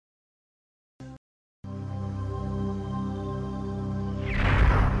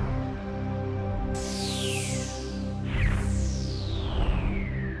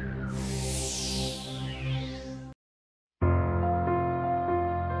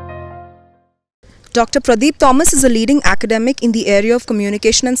Dr. Pradip Thomas is a leading academic in the area of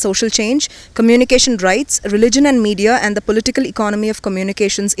communication and social change, communication rights, religion and media, and the political economy of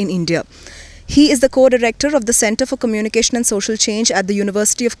communications in India. He is the co-director of the Centre for Communication and Social Change at the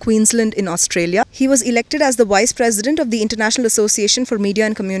University of Queensland in Australia. He was elected as the Vice President of the International Association for Media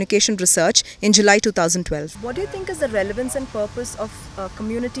and Communication Research in July 2012. What do you think is the relevance and purpose of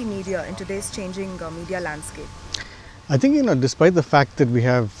community media in today's changing media landscape? I think, despite the fact that we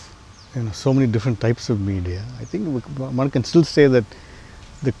have so many different types of media, I think one can still say that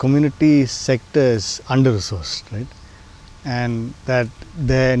the community sector is under-resourced, right? And that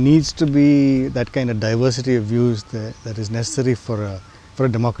there needs to be that kind of diversity of views that is necessary for a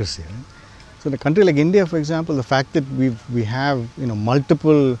democracy. Right? So in a country like India, for example, the fact that we have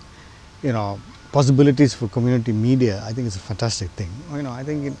multiple possibilities for community media, I think is a fantastic thing. I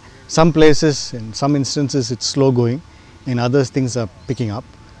think in some places, in some instances, it's slow going, in others things are picking up.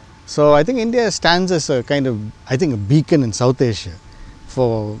 So I think India stands as a kind of, a beacon in South Asia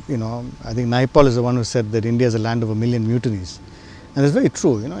for, I think Naipaul is the one who said that India is a land of a million mutinies. And it's very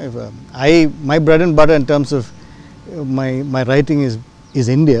true, if my bread and butter in terms of my writing is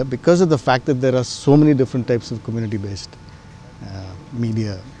India because of the fact that there are so many different types of community-based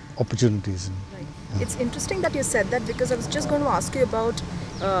media opportunities. Right. It's interesting that you said that because I was just going to ask you about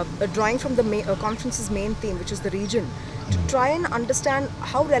drawing from the conference's main theme, which is the region, to try and understand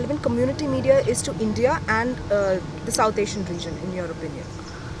how relevant community media is to India and the South Asian region, in your opinion.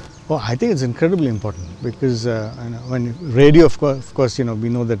 Well, I think it's incredibly important because when radio, of course, we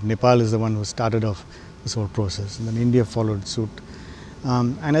know that Nepal is the one who started off this whole process, and then India followed suit.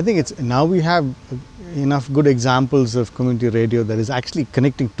 And I think now we have enough good examples of community radio that is actually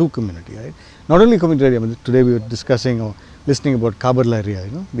connecting to community, right? Not only community radio, but today we were discussing or listening about Khabar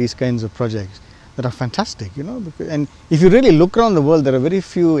Lahariya, these kinds of projects that are fantastic, and if you really look around the world, there are very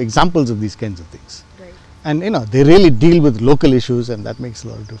few examples of these kinds of things. Right. And they really deal with local issues, and that makes a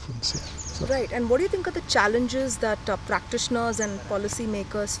lot of difference. Yeah. So. Right. And what do you think are the challenges that practitioners and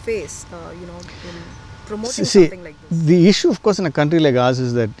policymakers face, in promoting something like this? The issue, of course, in a country like ours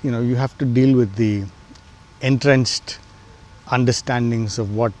is that you have to deal with the entrenched understandings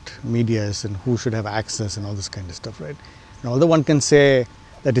of what media is and who should have access and all this kind of stuff, right? And although one can say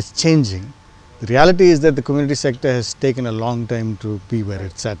that it's changing, the reality is that the community sector has taken a long time to be where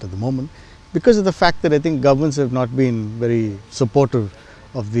it's at the moment because of the fact that I think governments have not been very supportive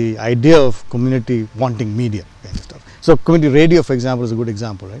of the idea of community wanting media kind of stuff. So community radio, for example, is a good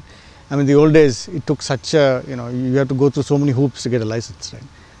example, right? I mean, the old days, it took such a, you have to go through so many hoops to get a license, right?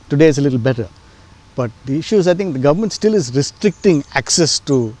 Today it's a little better. But the issue is, I think the government still is restricting access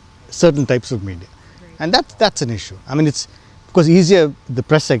to certain types of media. Right. And that's an issue. I mean, it's of course easier the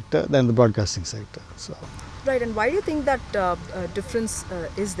press sector than the broadcasting sector. So. Right, and why do you think that difference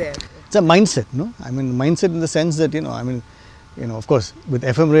is there? It's a mindset, no? I mean, mindset in the sense that, of course, with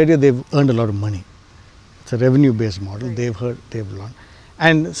FM radio, they've earned a lot of money. It's a revenue-based model. Right. They've learned.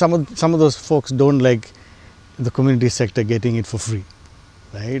 And some of those folks don't like the community sector getting it for free,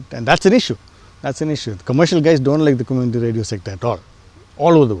 right? And that's an issue. That's an issue. The commercial guys don't like the community radio sector at all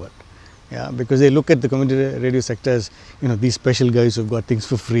over the world. Yeah, because they look at the community radio sector as, these special guys who've got things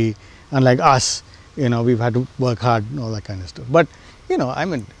for free, unlike us, we've had to work hard and all that kind of stuff. But,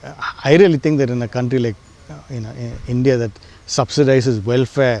 I really think that in a country like, India that subsidizes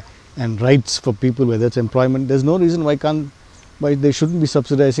welfare and rights for people, whether it's employment, there's no reason why they shouldn't be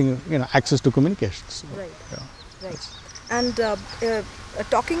subsidizing, access to communications. So, right. Yeah, right. And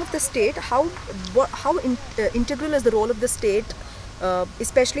talking of the state, how integral is the role of the state,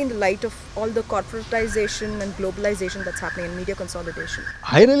 especially in the light of all the corporatization and globalization that's happening in media consolidation?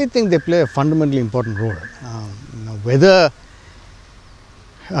 I really think they play a fundamentally important role. Whether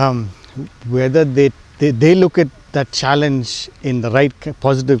they look at that challenge in the right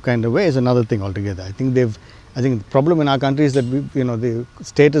positive kind of way is another thing altogether. I think the problem in our country is that the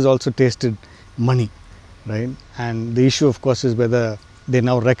state has also tasted money, right? And the issue, of course, is whether they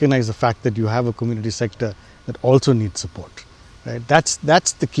now recognize the fact that you have a community sector that also needs support, right? That's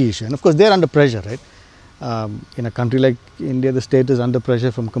the key issue. And of course, they're under pressure, right? In a country like India, the state is under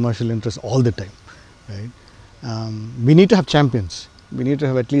pressure from commercial interests all the time, right? We need to have champions. We need to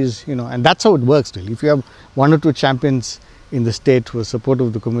have at least, and that's how it works really. If you have one or two champions in the state who are supportive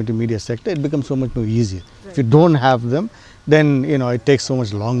of the community media sector, it becomes so much more easier. Right. If you don't have them, then it takes so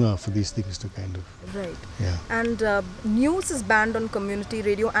much longer for these things to kind of. Right. Yeah. And news is banned on community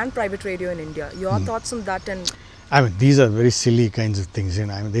radio and private radio in India. Your thoughts on that? And I mean, these are very silly kinds of things. I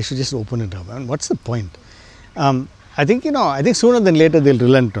mean, they should just open it up. I mean, what's the point? I think sooner than later they'll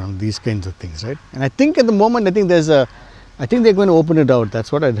relent on these kinds of things, right? And I think at the moment, I think there's a I think they're going to open it out.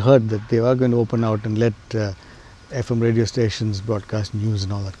 That's what I'd heard, that they are going to open out and let FM radio stations broadcast news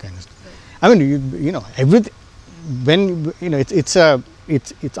and all that kind of stuff. I mean, you know, everything. When you know, it's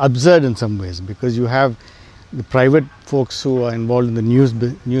absurd in some ways, because you have the private folks who are involved in the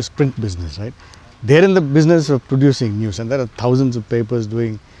newsprint business, right? They're in the business of producing news, and there are thousands of papers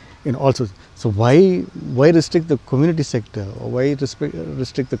doing, you know, also. So why restrict the community sector, or why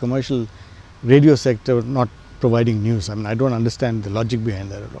restrict the commercial radio sector not providing news? I mean, I don't understand the logic behind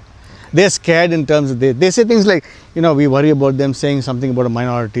that at all. They're scared in terms of they say things like, you know, we worry about them saying something about a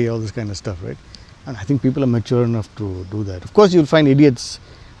minority, all this kind of stuff, right? And I think people are mature enough to do that. Of course, you'll find idiots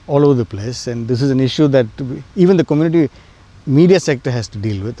all over the place, and this is an issue that even the community media sector has to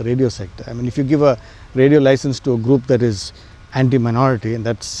deal with, the radio sector. I mean, if you give a radio license to a group that is anti-minority, and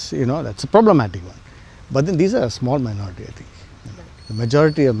that's, you know, that's a problematic one. But then these are a small minority, I think. You know. The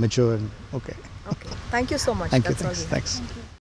majority are mature and okay. Okay. Thank you so much. Thank you. That's Thanks.